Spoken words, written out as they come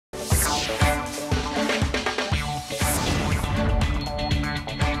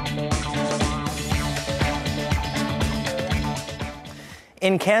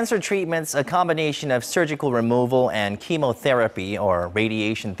In cancer treatments, a combination of surgical removal and chemotherapy or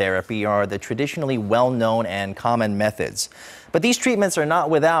radiation therapy are the traditionally well-known and common methods. But these treatments are not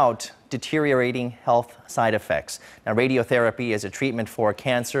without deteriorating health side effects. Now, radiotherapy is a treatment for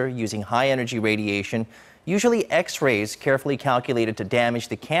cancer using high-energy radiation, usually X-rays carefully calculated to damage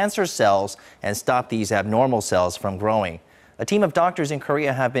the cancer cells and stop these abnormal cells from growing. A team of doctors in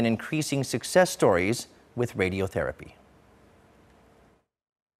Korea have been increasing success stories with radiotherapy.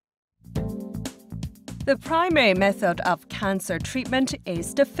 The primary method of cancer treatment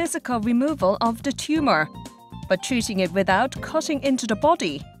is the physical removal of the tumor, but treating it without cutting into the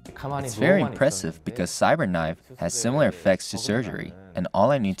body. It's very impressive because CyberKnife has similar effects to surgery, and all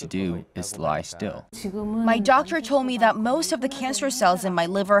I need to do is lie still. My doctor told me that most of the cancer cells in my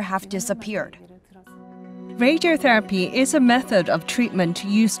liver have disappeared. Radiotherapy is a method of treatment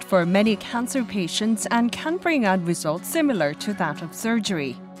used for many cancer patients and can bring out results similar to that of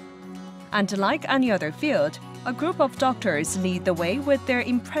surgery. And like any other field, a group of doctors lead the way with their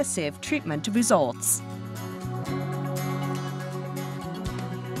impressive treatment results.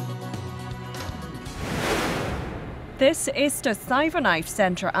 This is the Cybernaif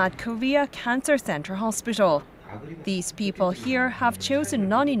Center at Korea Cancer Center Hospital. These people here have chosen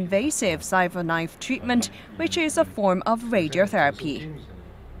non-invasive Cybernaif treatment, which is a form of radiotherapy.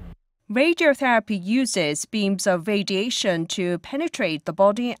 Radiotherapy uses beams of radiation to penetrate the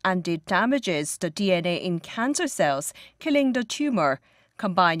body, and it damages the DNA in cancer cells, killing the tumor.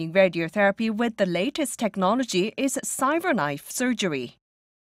 Combining radiotherapy with the latest technology is CyberKnife surgery.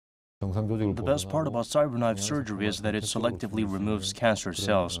 The best part about CyberKnife surgery is that it selectively removes cancer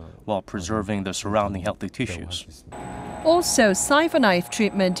cells while preserving the surrounding healthy tissues. Also, CyberKnife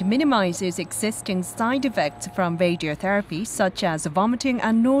treatment minimizes existing side effects from radiotherapy, such as vomiting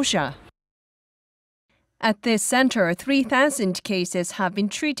and nausea. At this center, 3,000 cases have been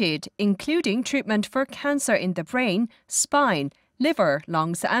treated, including treatment for cancer in the brain, spine, liver,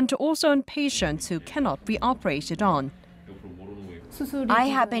 lungs, and also on patients who cannot be operated on. I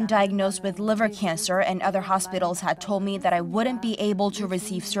have been diagnosed with liver cancer, and other hospitals had told me that I wouldn't be able to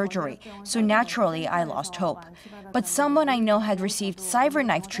receive surgery, so naturally I lost hope. But someone I know had received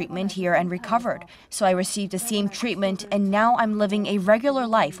CyberKnife treatment here and recovered, so I received the same treatment, and now I'm living a regular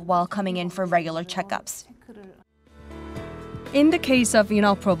life while coming in for regular checkups. In the case of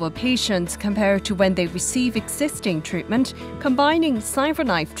inoperable patients, compared to when they receive existing treatment, combining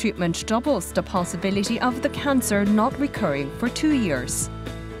CyberKnife treatment doubles the possibility of the cancer not recurring for 2 years.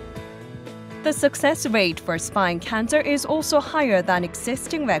 The success rate for spine cancer is also higher than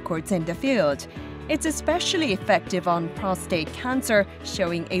existing records in the field. It's especially effective on prostate cancer,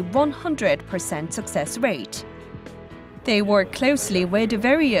 showing a 100% success rate. They work closely with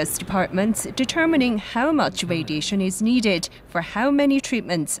various departments, determining how much radiation is needed, for how many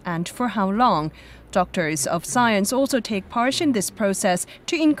treatments, and for how long. Doctors of science also take part in this process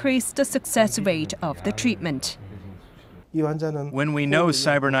to increase the success rate of the treatment. When we know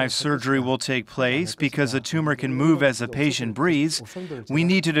CyberKnife surgery will take place because a tumor can move as a patient breathes, we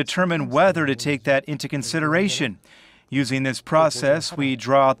need to determine whether to take that into consideration. Using this process, we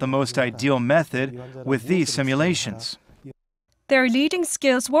draw out the most ideal method with these simulations. Their leading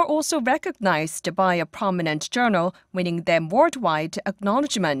skills were also recognized by a prominent journal, winning them worldwide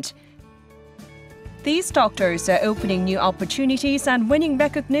acknowledgement. These doctors are opening new opportunities and winning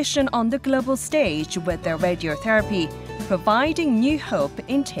recognition on the global stage with their radiotherapy, providing new hope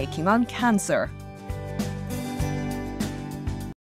in taking on cancer.